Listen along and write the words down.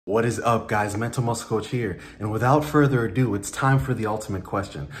What is up, guys? Mental Muscle Coach here. And without further ado, it's time for the ultimate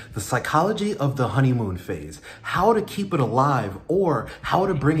question. The psychology of the honeymoon phase. How to keep it alive or how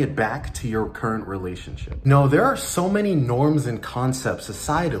to bring it back to your current relationship. No, there are so many norms and concepts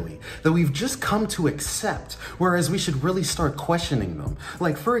societally that we've just come to accept, whereas we should really start questioning them.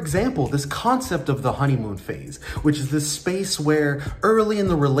 Like, for example, this concept of the honeymoon phase, which is this space where early in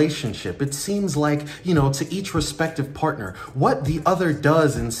the relationship, it seems like, to each respective partner, what the other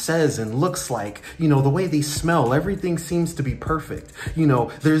does and says and looks like, the way they smell, everything seems to be perfect.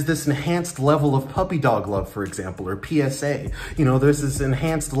 There's this enhanced level of puppy dog love, for example, or PSA. There's this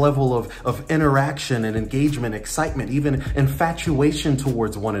enhanced level of interaction and engagement, excitement, even infatuation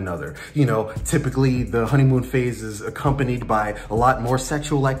towards one another. Typically the honeymoon phase is accompanied by a lot more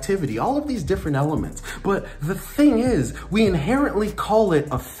sexual activity, all of these different elements. But the thing is, we inherently call it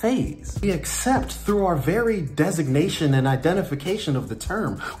a phase. We accept through our very designation and identification of the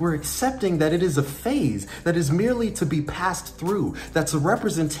term, we're accepting that it is a phase that is merely to be passed through. That's a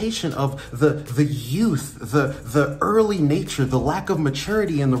representation of the youth, the early nature, the lack of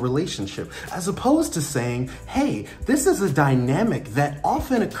maturity in the relationship, as opposed to saying, hey, this is a dynamic that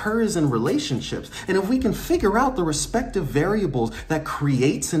often occurs in relationships. And if we can figure out the respective variables that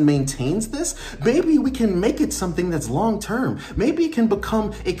creates and maintains this, maybe we can make it something that's long-term. Maybe it can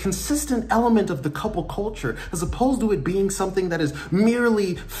become a consistent element of the couple culture, as opposed to it being something that is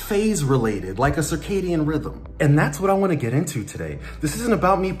merely phase related, like a circadian rhythm. And that's what I want to get into today. This isn't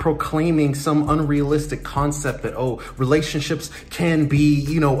about me proclaiming some unrealistic concept that, relationships can be,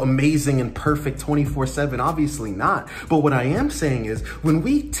 amazing and perfect 24/7. Obviously not. But what I am saying is, when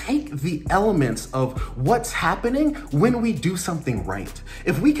we take the elements of what's happening when we do something right,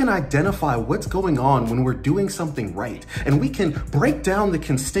 if we can identify what's going on when we're doing something right, and we can break down the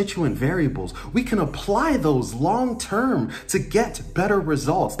constituent variables, we can apply those long term to get better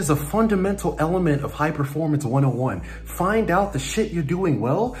results. Is a fundamental element of High Performance 101. Find out the shit you're doing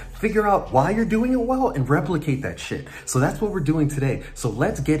well, figure out why you're doing it well, and replicate that shit. So that's what we're doing today. So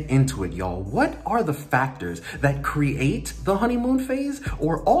let's get into it, y'all. What are the factors that create the honeymoon phase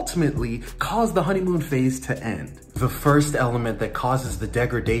or ultimately cause the honeymoon phase to end? The first element that causes the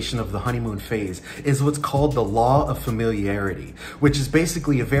degradation of the honeymoon phase is what's called the law of familiarity, which is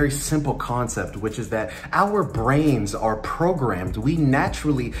basically a very simple concept, which is that our brains are programmed. We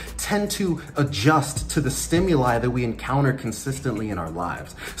naturally tend to adjust to the stimuli that we encounter consistently in our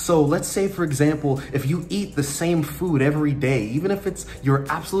lives. So let's say, for example, if you eat the same food every day, even if it's your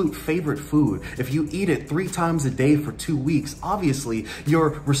absolute favorite food, if you eat it 3 times a day for 2 weeks, obviously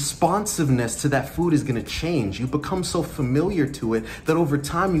your responsiveness to that food is going to change. You become so familiar to it that over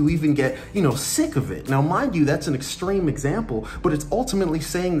time you even get, sick of it. Now, mind you, that's an extreme example, but it's ultimately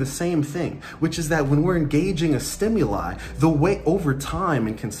saying the same thing, which is that when we're engaging a stimuli, the way over time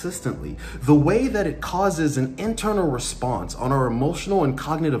and consistently, the way that it causes an internal response on our emotional and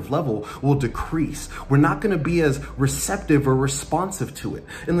cognitive level will decrease. We're not going to be as receptive or responsive to it.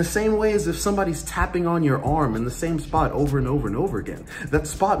 In the same way as if somebody's tapping on your arm in the same spot over and over and over again. That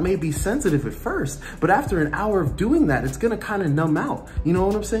spot may be sensitive at first, but after an hour of doing that, it's gonna kind of numb out. You know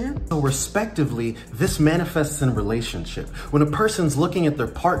what I'm saying? So respectively, this manifests in relationship. When a person's looking at their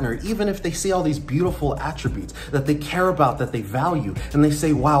partner, even if they see all these beautiful attributes that they care about, that they value, and they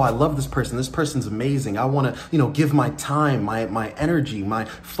say, wow, I love this person's amazing. I wanna, give my time, my energy, my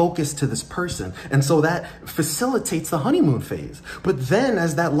focus to this person. And so that facilitates the honeymoon phase. But then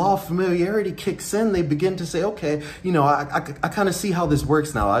as that law of familiarity kicks in, they begin to say, okay, I kind of see how this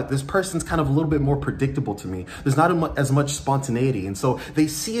works now. This person's kind of a little bit more predictable to me. There's not as much spontaneity. And so they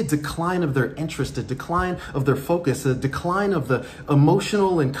see a decline of their interest, a decline of their focus, a decline of the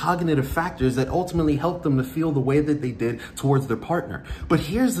emotional and cognitive factors that ultimately help them to feel the way that they did towards their partner. But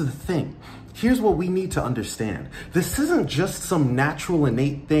here's the thing. Here's what we need to understand. This isn't just some natural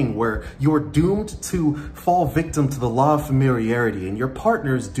innate thing where you're doomed to fall victim to the law of familiarity and your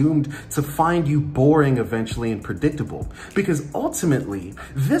partner is doomed to find you boring eventually and predictable. Because ultimately,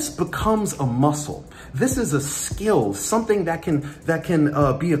 this becomes a muscle. This is a skill, something that can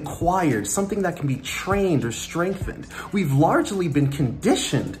be acquired, something that can be trained or strengthened. We've largely been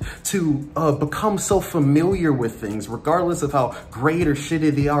conditioned to become so familiar with things, regardless of how great or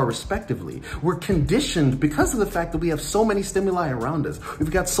shitty they are respectively. We're conditioned because of the fact that we have so many stimuli around us.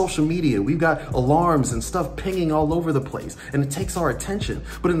 We've got social media, we've got alarms and stuff pinging all over the place, and it takes our attention.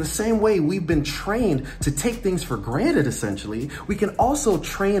 But in the same way we've been trained to take things for granted, essentially, we can also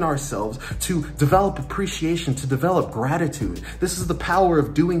train ourselves to develop appreciation, to develop gratitude. This is the power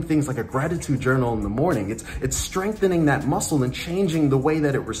of doing things like a gratitude journal in the morning. It's strengthening that muscle and changing the way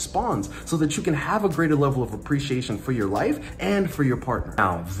that it responds so that you can have a greater level of appreciation for your life and for your partner.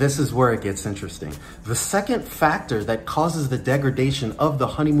 Now, this is where it gets interesting. The second factor that causes the degradation of the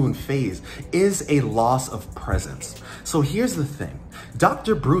honeymoon phase is a loss of presence. So here's the thing.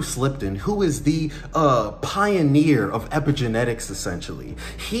 Dr. Bruce Lipton, who is the pioneer of epigenetics, essentially,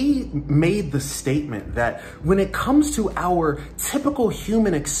 he made the statement that when it comes to our typical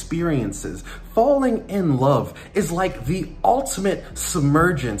human experiences, falling in love is like the ultimate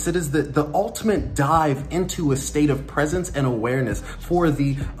submergence. It is the ultimate dive into a state of presence and awareness for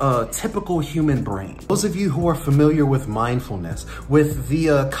the typical human brain. Those of you who are familiar with mindfulness, with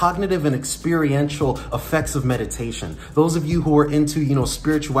the cognitive and experiential effects of meditation, those of you who are into,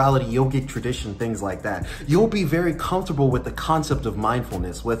 spirituality, yogic tradition, things like that, you'll be very comfortable with the concept of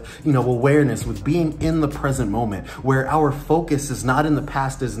mindfulness, with, awareness, with being in the present moment, where our focus is not in the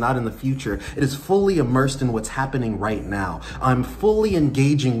past, is not in the future. It is fully immersed in what's happening right now. I'm fully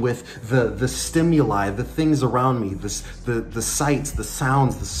engaging with the stimuli, the things around me, the sights, the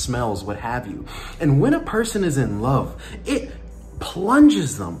sounds, the smells, what have you. And when a person is in love, it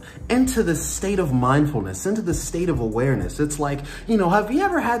plunges them into this state of mindfulness, into the state of awareness. It's like, have you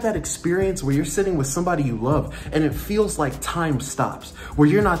ever had that experience where you're sitting with somebody you love and it feels like time stops, where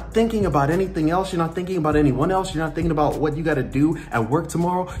you're not thinking about anything else, you're not thinking about anyone else, you're not thinking about what you got to do at work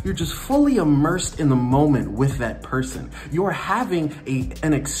tomorrow, you're just fully immersed in the moment with that person. You're having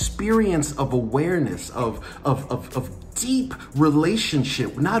an experience of awareness, of deep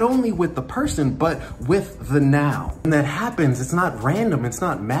relationship, not only with the person, but with the now. When that happens, it's not random, it's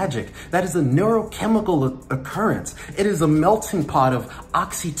not magic. That is a neurochemical occurrence. It is a melting pot of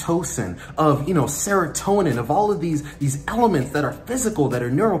oxytocin, of, serotonin, of all of these elements that are physical, that are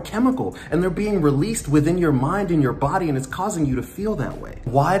neurochemical, and they're being released within your mind and your body, and it's causing you to feel that way.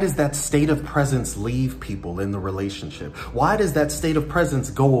 Why does that state of presence leave people in the relationship? Why does that state of presence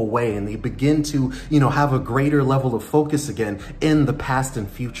go away and they begin to, have a greater level of focus again in the past and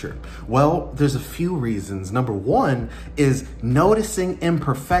future? Well, there's a few reasons. Number one is noticing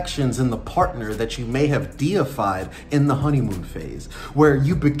imperfections in the partner that you may have deified in the honeymoon phase, where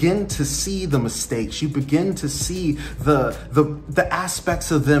you begin to see the mistakes, you begin to see the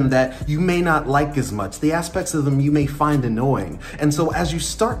aspects of them that you may not like as much, the aspects of them you may find annoying. And so as you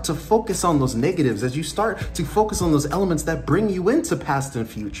start to focus on those negatives, as you start to focus on those elements that bring you into past and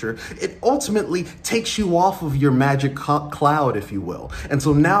future, it ultimately takes you off of your magic cloud, if you will. And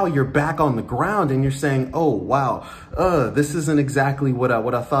so now you're back on the ground and you're saying, oh, wow, this isn't exactly what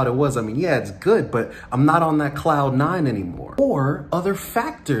I thought it was. I mean, yeah, it's good, but I'm not on that cloud 9 anymore. Or other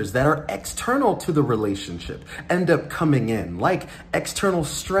factors that are external to the relationship end up coming in, like external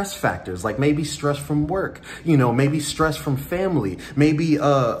stress factors, like maybe stress from work, maybe stress from family, maybe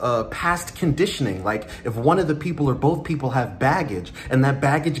past conditioning, like if one of the people or both people have baggage and that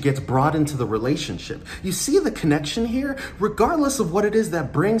baggage gets brought into the relationship. You see the connection here? Regardless of what it is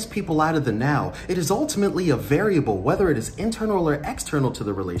that brings people out of the now, it is ultimately a variable, whether it is internal or external to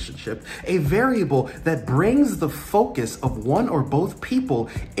the relationship, a variable that brings the focus of one or both people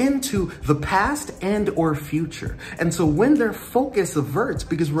into the past and or future. And so when their focus averts,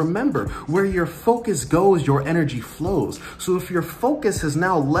 because remember, where your focus goes, your energy flows. So if your focus has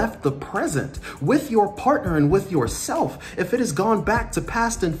now left the present with your partner and with yourself, if it has gone back to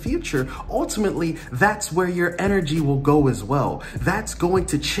past and future, ultimately that's where your energy will go as well. That's going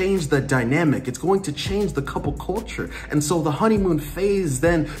to change the dynamic. It's going to change the couple culture. And so the honeymoon phase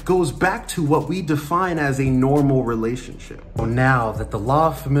then goes back to what we define as a normal relationship. Well, now that the law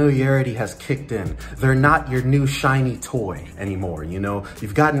of familiarity has kicked in, they're not your new shiny toy anymore.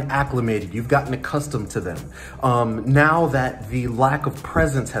 You've gotten acclimated, you've gotten accustomed to them. Now that the lack of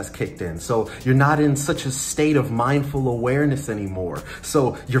presence has kicked in, so you're not in such a state of mindful awareness anymore.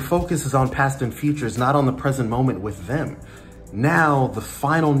 So your focus is on past and future, it's not on the present moment with them. Now, the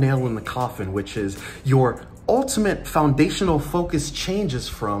final nail in the coffin, which is your ultimate foundational focus changes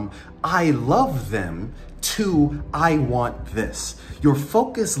from I love them to I want this. Your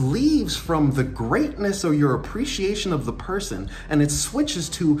focus leaves from the greatness or your appreciation of the person, and it switches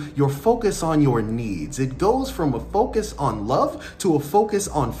to your focus on your needs. It goes from a focus on love to a focus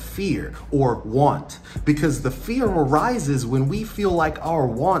on fear or want, because the fear arises when we feel like our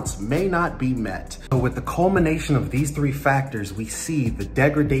wants may not be met. So with the culmination of these three factors, we see the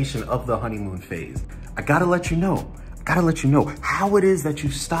degradation of the honeymoon phase. I gotta let you know how it is that you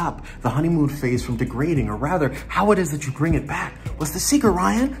stop the honeymoon phase from degrading, or rather, how it is that you bring it back. What's the secret,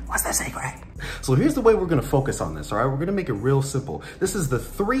 Ryan? What's the secret? So here's the way we're gonna focus on this, all right? We're gonna make it real simple. This is the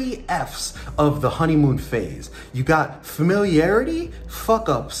 3 F's of the honeymoon phase. You got familiarity,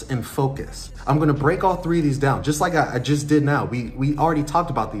 fuck-ups, and focus. I'm gonna break all 3 of these down, just like I just did now. We already talked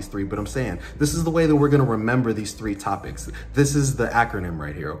about these 3, but I'm saying this is the way that we're gonna remember these 3 topics. This is the acronym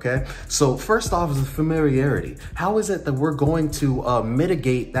right here, okay? So first off is the familiarity. How is it that we're going to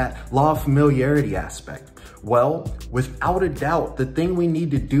mitigate that law of familiarity aspect? Well, without a doubt, the thing we need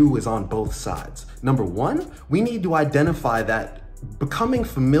to do is on both sides. Number 1, we need to identify that becoming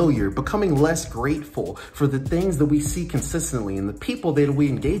familiar, becoming less grateful for the things that we see consistently and the people that we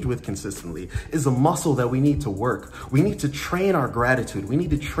engage with consistently is a muscle that we need to work. We need to train our gratitude. We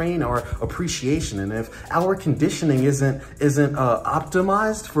need to train our appreciation. And if our conditioning isn't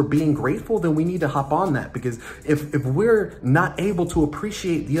optimized for being grateful, then we need to hop on that, because if we're not able to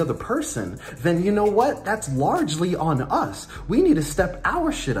appreciate the other person, then you know what? That's largely on us. We need to step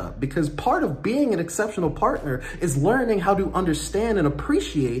our shit up, because part of being an exceptional partner is learning how to understand and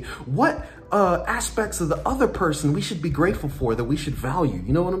appreciate what aspects of the other person we should be grateful for, that we should value.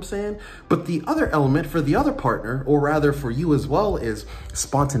 You know what I'm saying? But the other element for the other partner, or rather for you as well, is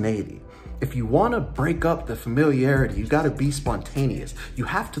spontaneity. If you want to break up the familiarity, you got to be spontaneous. You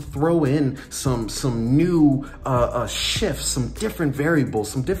have to throw in some new shifts, some different variables,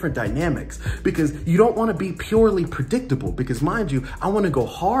 some different dynamics, because you don't want to be purely predictable. Because mind you, I want to go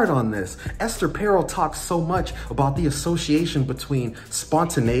hard on this. Esther Perel talks so much about the association between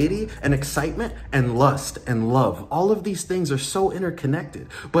spontaneity and excitement and lust and love. All of these things are so interconnected.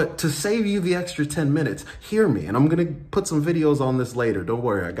 But to save you the extra 10 minutes, hear me, and I'm going to put some videos on this later. Don't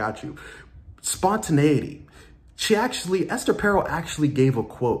worry, I got you. Spontaneity. Esther Perel actually gave a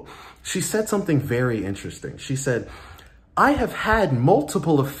quote. She said something very interesting. She said, "I have had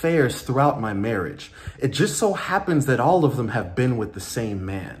multiple affairs throughout my marriage. It just so happens that all of them have been with the same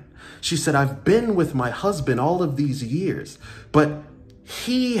man." She said, "I've been with my husband all of these years, but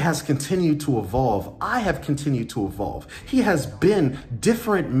he has continued to evolve. I have continued to evolve. He has been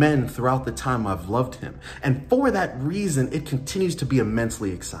different men throughout the time I've loved him. And for that reason, it continues to be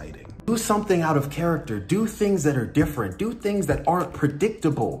immensely exciting." Do something out of character. Do things that are different. Do things that aren't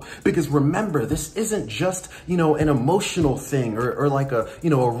predictable. Because remember, this isn't just, an emotional thing or like a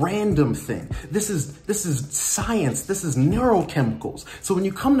random thing. This is science. This is neurochemicals. So when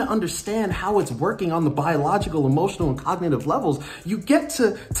you come to understand how it's working on the biological, emotional, and cognitive levels, you get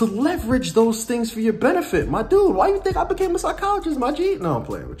to leverage those things for your benefit. My dude, why you think I became a psychologist, my G? No, I'm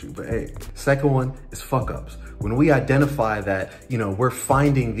playing with you, but hey. Second one is fuck-ups. When we identify that, we're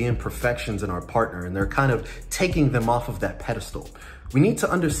finding the imperfections in our partner and they're kind of taking them off of that pedestal, we need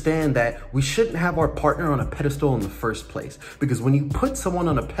to understand that we shouldn't have our partner on a pedestal in the first place. Because when you put someone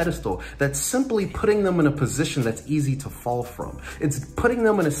on a pedestal, that's simply putting them in a position that's easy to fall from. It's putting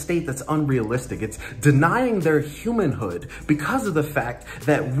them in a state that's unrealistic. It's denying their humanhood because of the fact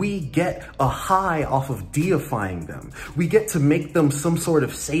that we get a high off of deifying them. We get to make them some sort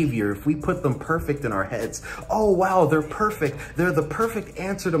of savior if we put them perfect in our heads. Oh, wow, they're perfect. They're the perfect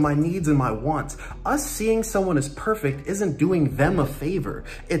answer to my needs and my wants. Us seeing someone as perfect isn't doing them a favor.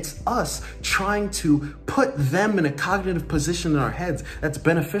 It's us trying to put them in a cognitive position in our heads that's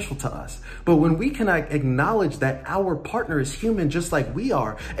beneficial to us. But when we can acknowledge that our partner is human just like we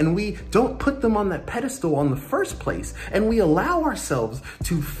are, and we don't put them on that pedestal on the first place, and we allow ourselves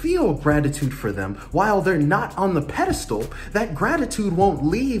to feel gratitude for them while they're not on the pedestal, that gratitude won't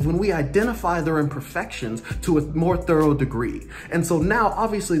leave when we identify their imperfections to a more thorough degree. And so now,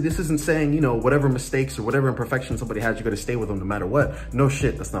 obviously, this isn't saying, whatever mistakes or whatever imperfections somebody has, you got to stay with them no matter what. No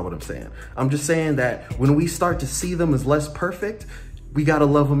shit, that's not what I'm saying. I'm just saying that when we start to see them as less perfect, we gotta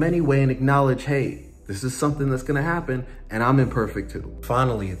love them anyway and acknowledge, hey, this is something that's gonna happen and I'm imperfect too.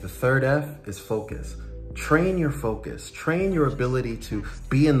 Finally, the third F is focus. Train your focus, train your ability to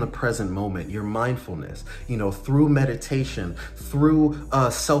be in the present moment, your mindfulness, through meditation, through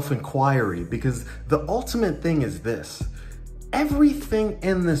self-inquiry, because the ultimate thing is this. Everything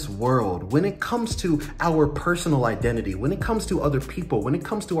in this world, when it comes to our personal identity, when it comes to other people, when it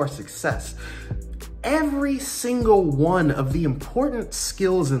comes to our success, every single one of the important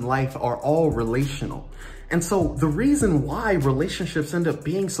skills in life are all relational. And so the reason why relationships end up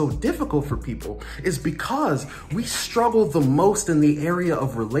being so difficult for people is because we struggle the most in the area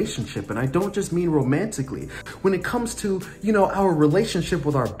of relationship. And I don't just mean romantically. When it comes to, our relationship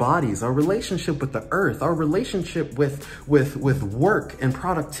with our bodies, our relationship with the earth, our relationship with work and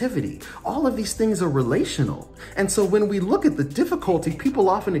productivity, all of these things are relational. And so when we look at the difficulty people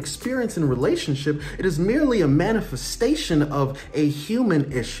often experience in relationship, it is merely a manifestation of a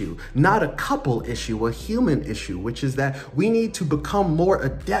human issue, not a couple issue, a human issue, which is that we need to become more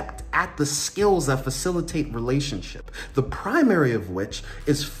adept at the skills that facilitate relationship. The primary of which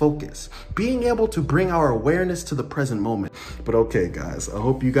is focus, being able to bring our awareness to the present moment. But okay, guys, I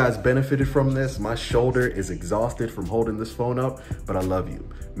hope you guys benefited from this. My shoulder is exhausted from holding this phone up, but I love you.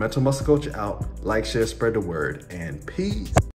 Mental Muscle Coach out. Like, share, spread the word, and peace.